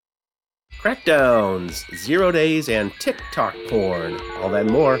crackdowns, 0 days, and TikTok porn. All that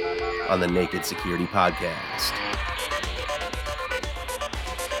and more on the Naked Security Podcast.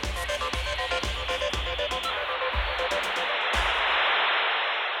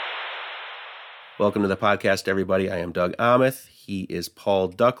 Welcome to the podcast, everybody. I am Doug Aamoth. He is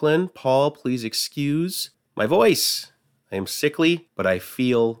Paul Ducklin. Paul, please excuse my voice. I am sickly, but I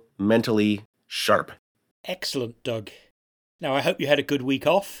feel mentally sharp. Excellent, Doug. Now, I hope you had a good week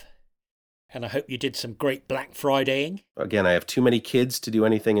off, and I hope you did some great Black Fridaying. Again, I have too many kids to do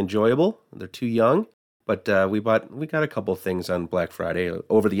anything enjoyable. They're too young, but we got a couple things on Black Friday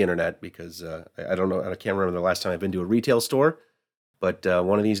over the internet because I don't know, I can't remember the last time I've been to a retail store, but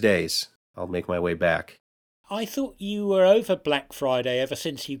one of these days I'll make my way back. I thought you were over Black Friday ever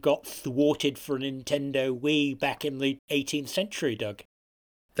since you got thwarted for a Nintendo Wii back in the 18th century, Doug.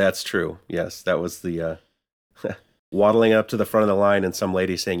 That's true. Yes, that was the waddling up to the front of the line and some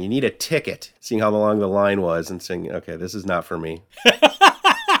lady saying, "You need a ticket," seeing how long the line was and saying, "Okay, this is not for me."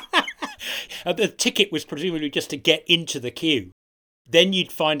 The ticket was presumably just to get into the queue. Then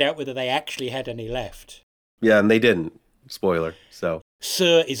you'd find out whether they actually had any left. Yeah, and they didn't. Spoiler. So,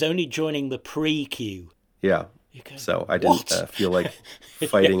 Sir is only joining the pre-queue. Yeah. So I didn't feel like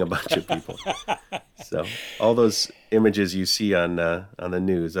fighting a bunch of people. So all those images you see on the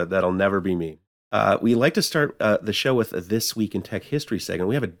news, that'll never be me. We like to start the show with a This Week in Tech History segment.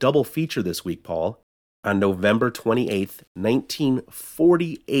 We have a double feature this week, Paul. On November 28th,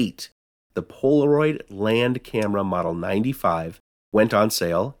 1948, the Polaroid Land Camera Model 95 went on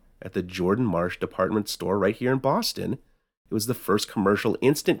sale at the Jordan Marsh department store right here in Boston. It was the first commercial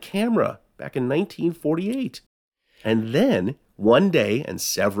instant camera back in 1948. And then, one day and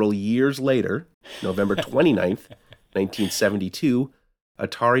several years later, November 29th, 1972,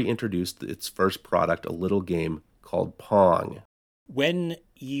 Atari introduced its first product, a little game called Pong. When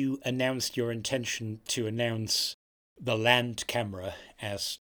you announced your intention to announce the land camera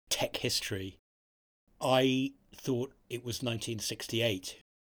as tech history, I thought it was 1968.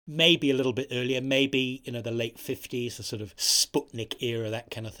 Maybe a little bit earlier, maybe, the late 50s, the sort of Sputnik era, that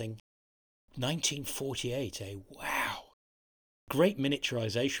kind of thing. 1948, eh? Wow. Great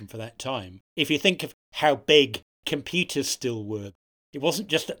miniaturization for that time. If you think of how big computers still were, it wasn't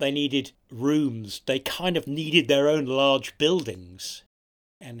just that they needed rooms, they kind of needed their own large buildings.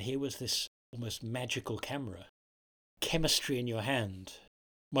 And here was this almost magical camera. Chemistry in your hand.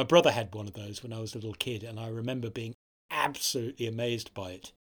 My brother had one of those when I was a little kid, and I remember being absolutely amazed by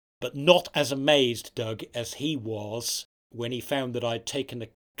it. But not as amazed, Doug, as he was when he found that I'd taken a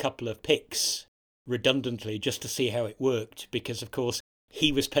couple of pics redundantly just to see how it worked, because, of course,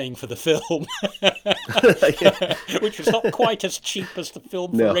 he was paying for the film, which was not quite as cheap as the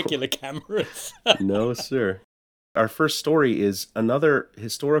film for regular cameras. No, sir. Our first story is another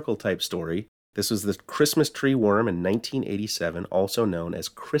historical type story. This was the Christmas tree worm in 1987, also known as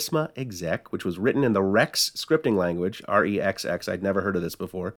Chrisma Exec, which was written in the Rex scripting language, REXX. I'd never heard of this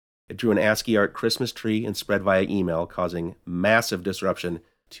before. It drew an ASCII art Christmas tree and spread via email, causing massive disruption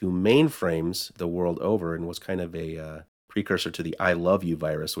to mainframes the world over, and was kind of a precursor to the I Love You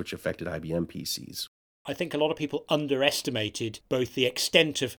virus, which affected IBM PCs. I think a lot of people underestimated both the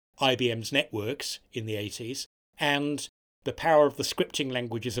extent of IBM's networks in the 80s and the power of the scripting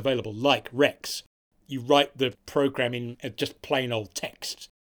languages available, like Rex. You write the program in just plain old text.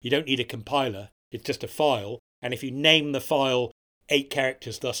 You don't need a compiler. It's just a file. And if you name the file 8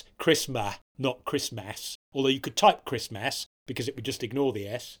 characters, thus Chrisma, not Christmas, although you could type Christmas because it would just ignore the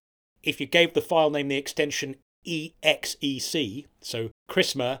S. If you gave the file name the extension EXEC, so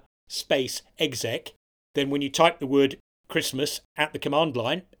Chrisma space exec, then when you type the word Christmas at the command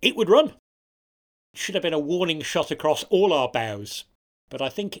line, it would run. It should have been a warning shot across all our bows, but I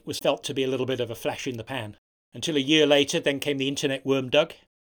think it was felt to be a little bit of a flash in the pan. Until a year later, then came the internet worm, Doug,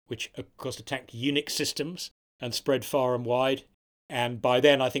 which of course attacked Unix systems and spread far and wide. And by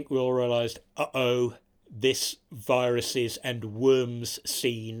then, I think we all realised, this viruses and worms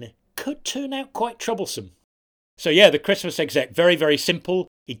scene could turn out quite troublesome. So yeah, the Christmas exec, very, very simple.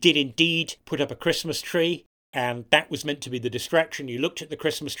 It did indeed put up a Christmas tree, and that was meant to be the distraction. You looked at the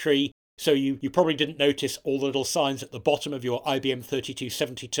Christmas tree, so you probably didn't notice all the little signs at the bottom of your IBM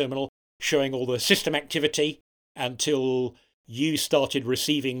 3270 terminal showing all the system activity until you started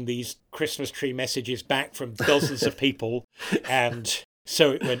receiving these Christmas tree messages back from dozens of people, and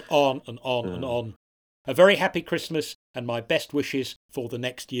so it went on and on and on. A very happy Christmas and my best wishes for the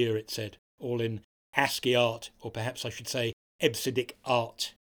next year, it said, all in ASCII art, or perhaps I should say EBCDIC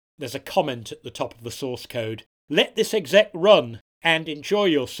art. There's a comment at the top of the source code. Let this exec run and enjoy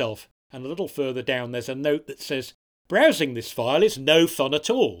yourself. And a little further down there's a note that says, browsing this file is no fun at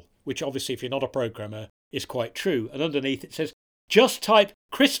all. which obviously if you're not a programmer is quite true. And underneath it says, just type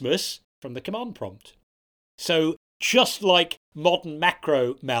Christmas from the command prompt. So just like modern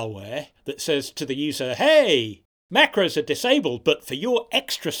macro malware that says to the user, hey, macros are disabled, but for your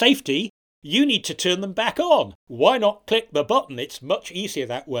extra safety, you need to turn them back on. Why not click the button? It's much easier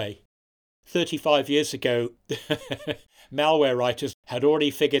that way. 35 years ago, malware writers had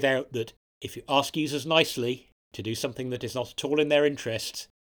already figured out that if you ask users nicely to do something that is not at all in their interest,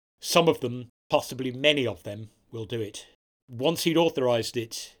 some of them, possibly many of them, will do it. Once you'd authorized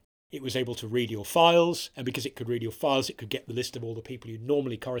it, it was able to read your files, and because it could read your files, it could get the list of all the people you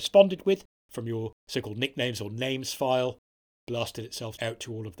normally corresponded with from your so-called nicknames or names file, blasted itself out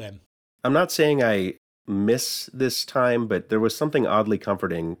to all of them. I'm not saying I miss this time, but there was something oddly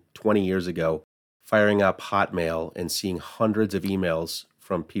comforting 20 years ago, firing up Hotmail and seeing hundreds of emails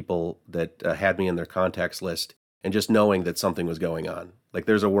from people that had me in their contacts list, and just knowing that something was going on. Like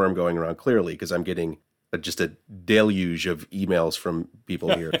there's a worm going around clearly because I'm getting just a deluge of emails from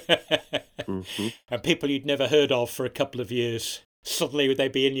people here. Mm-hmm. And people you'd never heard of for a couple of years. Suddenly would they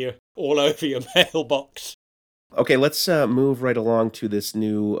be in all over your mailbox? Okay, let's move right along to this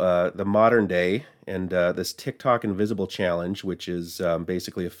new, the modern day, and this TikTok Invisible Challenge, which is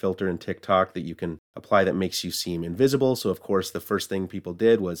basically a filter in TikTok that you can apply that makes you seem invisible. So, of course, the first thing people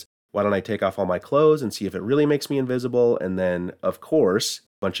did was, why don't I take off all my clothes and see if it really makes me invisible? And then, of course,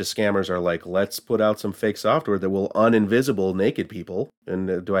 a bunch of scammers are like, let's put out some fake software that will uninvisible naked people.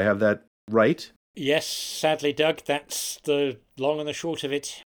 And do I have that right? Yes, sadly, Doug, that's the long and the short of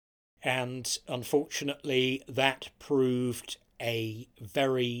it. And unfortunately, that proved a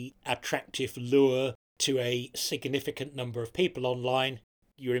very attractive lure to a significant number of people online.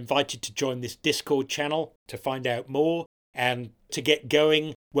 You're invited to join this Discord channel to find out more. And to get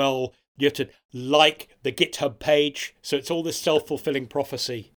going, well, you have to like the GitHub page. So it's all this self-fulfilling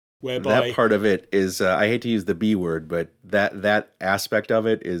prophecy. Whereby that part of it is, I hate to use the B word, but that aspect of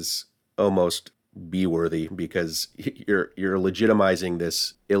it is almost B-worthy, because you're legitimizing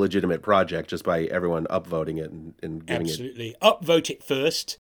this illegitimate project just by everyone upvoting it and giving Absolutely. it. Upvote it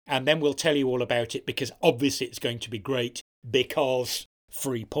first, and then we'll tell you all about it, because obviously it's going to be great because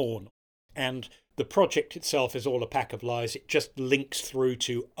free porn. And the project itself is all a pack of lies. It just links through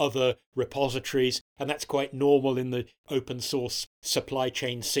to other repositories, and that's quite normal in the open source supply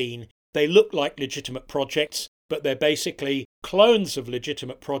chain scene. They look like legitimate projects, but they're basically clones of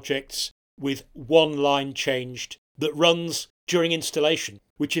legitimate projects with one line changed that runs during installation,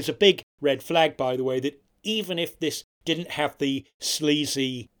 which is a big red flag, by the way, that even if this didn't have the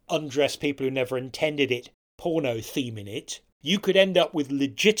sleazy, undressed people who never intended it porno theme in it, you could end up with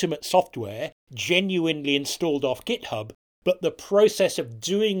legitimate software genuinely installed off GitHub, but the process of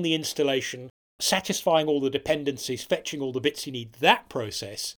doing the installation, satisfying all the dependencies, fetching all the bits you need, that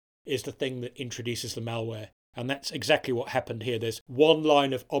process is the thing that introduces the malware. And that's exactly what happened here. There's one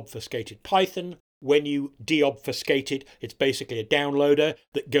line of obfuscated Python. When you deobfuscate it, it's basically a downloader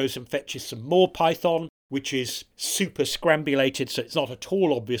that goes and fetches some more Python, which is super scrambulated, so it's not at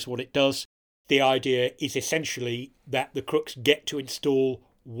all obvious what it does. The idea is essentially that the crooks get to install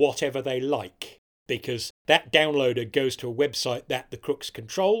whatever they like, because that downloader goes to a website that the crooks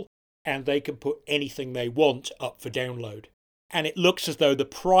control, and they can put anything they want up for download. And it looks as though the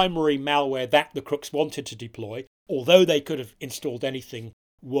primary malware that the crooks wanted to deploy, although they could have installed anything,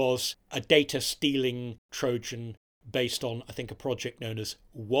 was a data stealing Trojan based on, I think, a project known as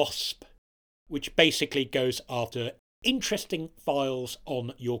WASP, which basically goes after interesting files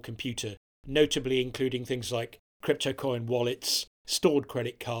on your computer, notably including things like cryptocoin wallets, stored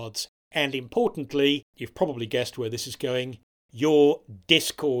credit cards, and importantly, you've probably guessed where this is going, your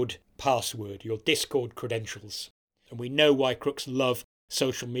Discord password, your Discord credentials. And we know why crooks love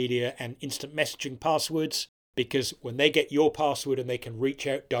social media and instant messaging passwords, because when they get your password and they can reach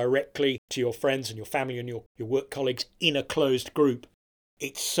out directly to your friends and your family and your work colleagues in a closed group,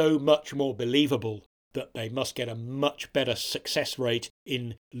 it's so much more believable that they must get a much better success rate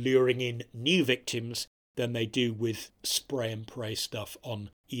in luring in new victims than they do with spray and pray stuff on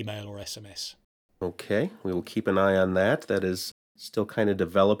email or SMS. Okay, we will keep an eye on that. That is still kind of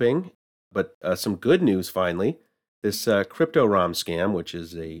developing, but some good news finally. This CryptoRom scam, which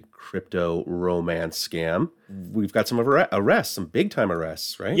is a crypto romance scam, we've got some arrests, some big-time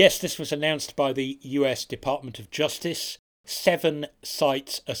arrests, right? Yes, this was announced by the US Department of Justice. 7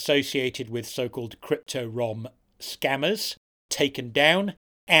 sites associated with so-called CryptoRom scammers taken down.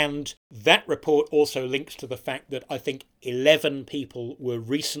 And that report also links to the fact that I think 11 people were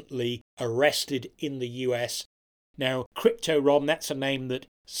recently arrested in the US. Now, CryptoRom, that's a name that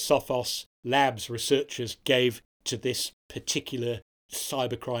Sophos Labs researchers gave to this particular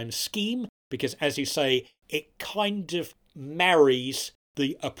cybercrime scheme, because, as you say, it kind of marries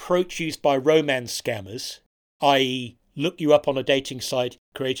the approach used by romance scammers, i.e. look you up on a dating site,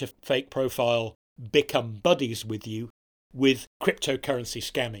 create a fake profile, become buddies with you, with cryptocurrency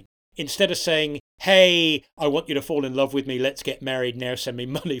scamming. Instead of saying, hey, I want you to fall in love with me, let's get married, now send me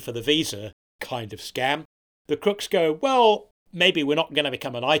money for the visa, kind of scam, the crooks go, well, maybe we're not going to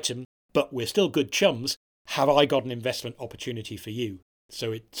become an item, but we're still good chums. Have I got an investment opportunity for you?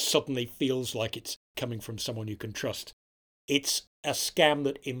 So it suddenly feels like it's coming from someone you can trust. It's a scam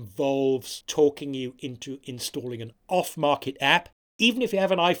that involves talking you into installing an off-market app. Even if you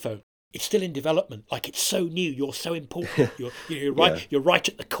have an iPhone, it's still in development. Like, it's so new, you're so important. You're right. Yeah. You're right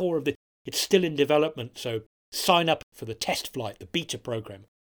at the core of it. It's still in development. So sign up for the test flight, the beta program.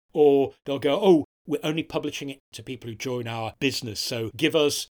 Or they'll go, oh, we're only publishing it to people who join our business. So give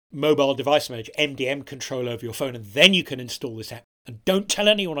us mobile device manager, MDM control over your phone, and then you can install this app. And don't tell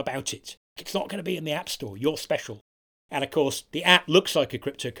anyone about it. It's not going to be in the App Store. You're special. And of course, the app looks like a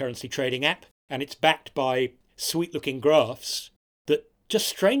cryptocurrency trading app, and it's backed by sweet-looking graphs that just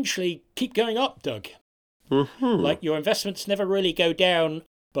strangely keep going up, Doug. Mm-hmm. Like, your investments never really go down,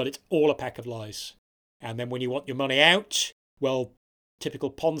 but it's all a pack of lies. And then when you want your money out, well,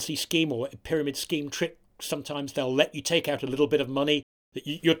 typical Ponzi scheme or pyramid scheme trick, sometimes they'll let you take out a little bit of money that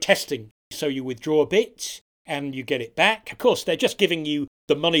you're testing. So you withdraw a bit and you get it back. Of course, they're just giving you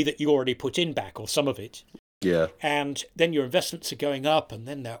the money that you already put in back, or some of it. Yeah. And then your investments are going up, and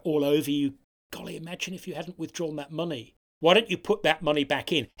then they're all over you. Golly, imagine if you hadn't withdrawn that money. Why don't you put that money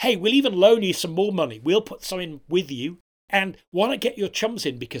back in? Hey, we'll even loan you some more money. We'll put some in with you. And why not get your chums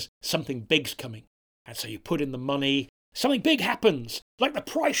in, because something big's coming. And so you put in the money. Something big happens. Like the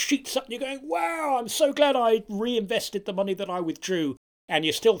price shoots up and you're going, wow, I'm so glad I reinvested the money that I withdrew. And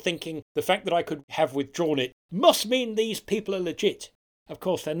you're still thinking the fact that I could have withdrawn it must mean these people are legit. Of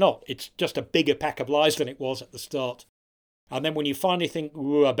course they're not. It's just a bigger pack of lies than it was at the start. And then when you finally think,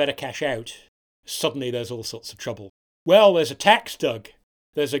 ooh, I better cash out, suddenly there's all sorts of trouble. Well, there's a tax, Doug.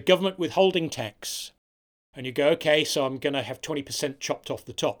 There's a government withholding tax. And you go, okay, so I'm going to have 20% chopped off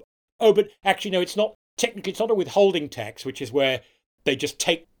the top. Oh, but actually, no, it's not. Technically, it's not a withholding tax, which is where they just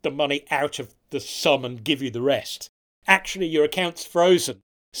take the money out of the sum and give you the rest. Actually, your account's frozen.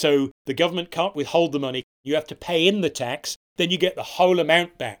 So the government can't withhold the money. You have to pay in the tax. Then you get the whole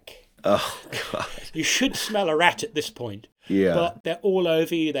amount back. Oh, God. You should smell a rat at this point. Yeah. But they're all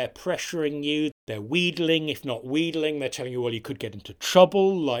over you. They're pressuring you. They're wheedling. If not wheedling, they're telling you, well, you could get into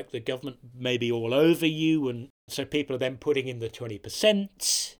trouble, like the government may be all over you. And so people are then putting in the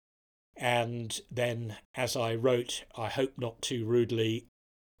 20%. And then, as I wrote, I hope not too rudely,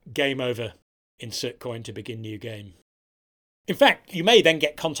 game over, insert coin to begin new game. In fact, you may then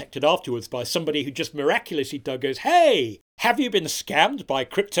get contacted afterwards by somebody who just miraculously goes, hey, have you been scammed by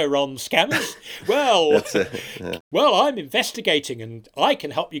CryptoRon scammers? Well, well, I'm investigating and I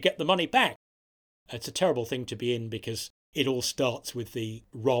can help you get the money back. It's a terrible thing to be in because it all starts with the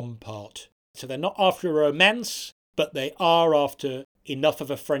ROM part. So they're not after a romance, but they are after enough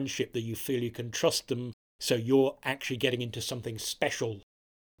of a friendship that you feel you can trust them, so you're actually getting into something special.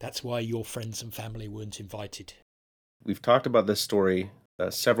 That's why your friends and family weren't invited. We've talked about this story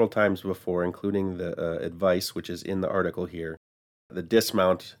several times before, including the advice, which is in the article here. The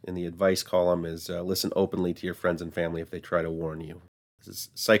dismount in the advice column is listen openly to your friends and family if they try to warn you. This is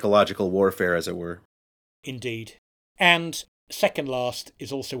psychological warfare, as it were. Indeed. And second last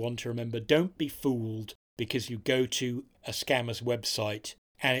is also one to remember. Don't be fooled because you go to a scammer's website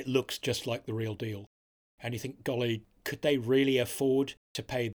and it looks just like the real deal. And you think, golly, could they really afford to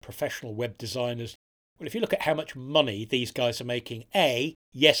pay professional web designers? Well, if you look at how much money these guys are making, A,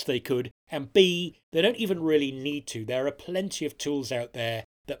 yes, they could, and B, they don't even really need to. There are plenty of tools out there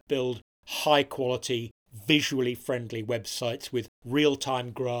that build high-quality, visually friendly websites with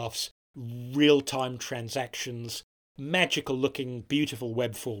real-time graphs, real-time transactions, magical-looking, beautiful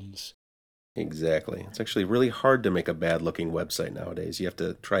web forms. Exactly. It's actually really hard to make a bad-looking website nowadays. You have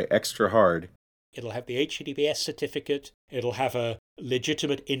to try extra hard. It'll have the HTTPS certificate. It'll have a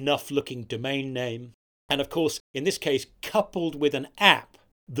legitimate enough-looking domain name. And of course, in this case, coupled with an app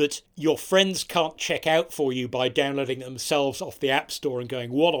that your friends can't check out for you by downloading it themselves off the App Store and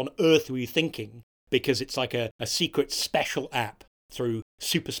going, what on earth were you thinking? Because it's like a secret special app through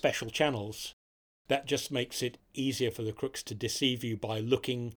super special channels. That just makes it easier for the crooks to deceive you by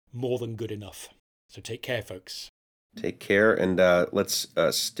looking more than good enough. So take care, folks. Take care, and let's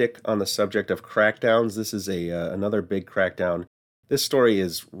stick on the subject of crackdowns. This is another big crackdown. This story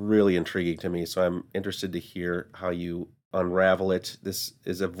is really intriguing to me, so I'm interested to hear how you unravel it. This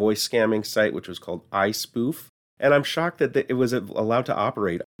is a voice scamming site which was called iSpoof, And I'm shocked that it was allowed to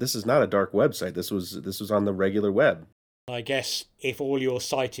operate. This is not a dark website. This was on the regular web. I guess if all your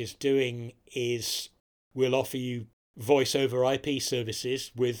site is doing is we'll offer you voice over IP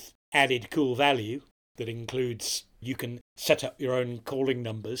services with added cool value that includes you can set up your own calling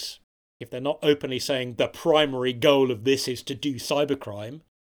numbers. If they're not openly saying the primary goal of this is to do cybercrime,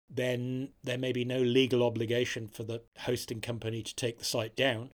 then there may be no legal obligation for the hosting company to take the site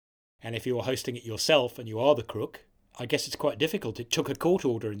down. And if you're hosting it yourself and you are the crook, I guess it's quite difficult. It took a court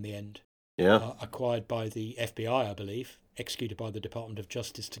order in the end. Yeah. Acquired by the FBI, I believe, executed by the Department of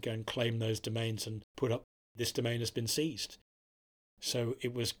Justice to go and claim those domains and put up this domain has been seized. So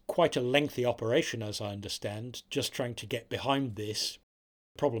it was quite a lengthy operation, as I understand, just trying to get behind this.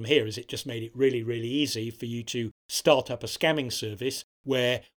 The problem here is it just made it really, really easy for you to start up a scamming service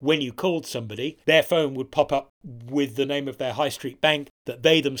where when you called somebody, their phone would pop up with the name of their high street bank that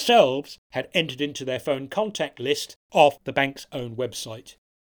they themselves had entered into their phone contact list off the bank's own website.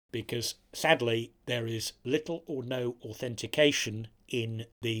 Because sadly, there is little or no authentication in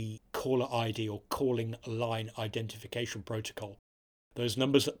the caller ID or calling line identification protocol. Those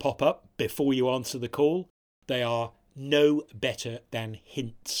numbers that pop up before you answer the call, they are no better than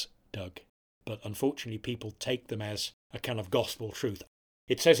hints, Doug. But unfortunately, people take them as a kind of gospel truth.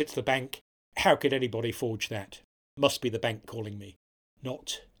 It says it's the bank. How could anybody forge that? Must be the bank calling me.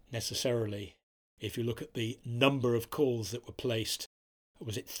 Not necessarily. If you look at the number of calls that were placed,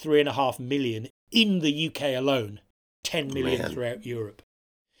 was it 3.5 million in the UK alone, 10 million throughout Europe.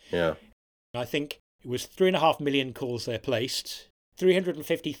 Yeah. I think it was 3.5 million calls there placed.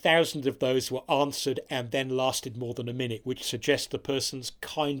 350,000 of those were answered and then lasted more than a minute, which suggests the person's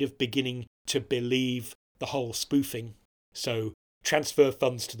kind of beginning to believe the whole spoofing. So transfer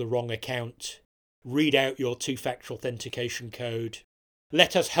funds to the wrong account, read out your two-factor authentication code,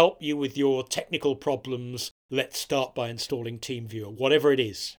 let us help you with your technical problems, let's start by installing TeamViewer, whatever it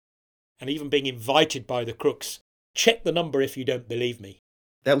is. And even being invited by the crooks, check the number if you don't believe me.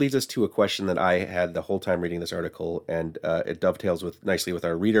 That leads us to a question that I had the whole time reading this article, and it dovetails nicely with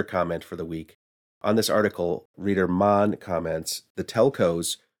our reader comment for the week. On this article, reader Mon comments, the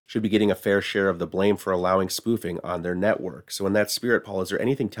telcos should be getting a fair share of the blame for allowing spoofing on their network. So in that spirit, Paul, is there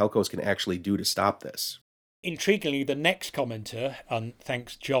anything telcos can actually do to stop this? Intriguingly, the next commenter, and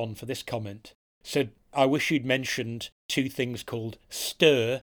thanks John for this comment, said, I wish you'd mentioned two things called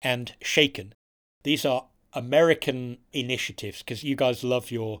Stir and Shaken. These are American initiatives, because you guys love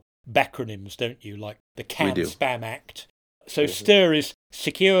your backronyms, don't you? Like the Spam Act. So Stir is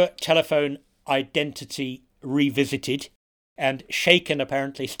Secure Telephone Identity Revisited, and Shaken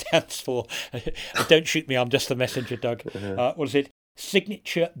apparently stands for, don't shoot me, I'm just the messenger, Doug. What is it?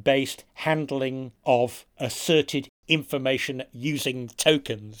 Signature-based handling of asserted information using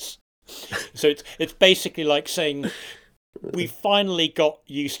tokens. So it's basically like saying we finally got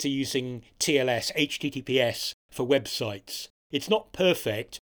used to using TLS, HTTPS for websites. It's not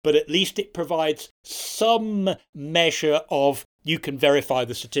perfect, but at least it provides some measure of you can verify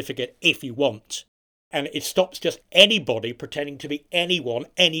the certificate if you want. And it stops just anybody pretending to be anyone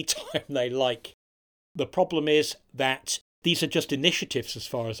anytime they like. The problem is that these are just initiatives as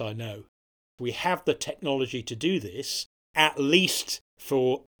far as I know. We have the technology to do this, at least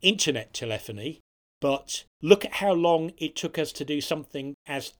for internet telephony, but look at how long it took us to do something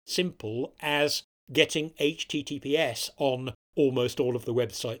as simple as getting HTTPS on almost all of the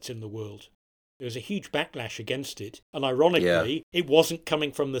websites in the world. There was a huge backlash against it, and ironically, It wasn't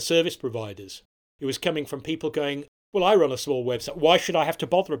coming from the service providers. It was coming from people going, well, I run a small website. Why should I have to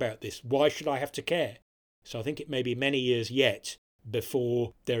bother about this? Why should I have to care? So I think it may be many years yet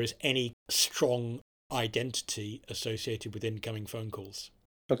before there is any strong identity associated with incoming phone calls.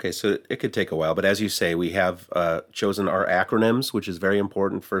 Okay, so it could take a while, but as you say, we have chosen our acronyms, which is very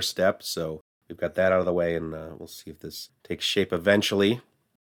important first step. So we've got that out of the way, and we'll see if this takes shape eventually.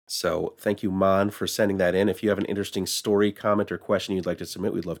 So thank you, Mon, for sending that in. If you have an interesting story, comment, or question you'd like to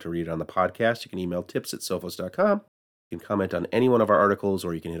submit, we'd love to read it on the podcast. You can email tips@sophos.com. You can comment on any one of our articles,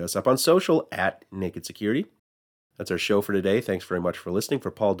 or you can hit us up on social @Naked Security. That's our show for today. Thanks very much for listening.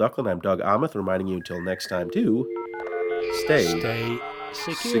 For Paul Ducklin, I'm Doug Aamoth, reminding you until next time to stay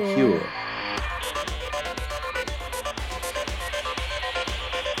secure.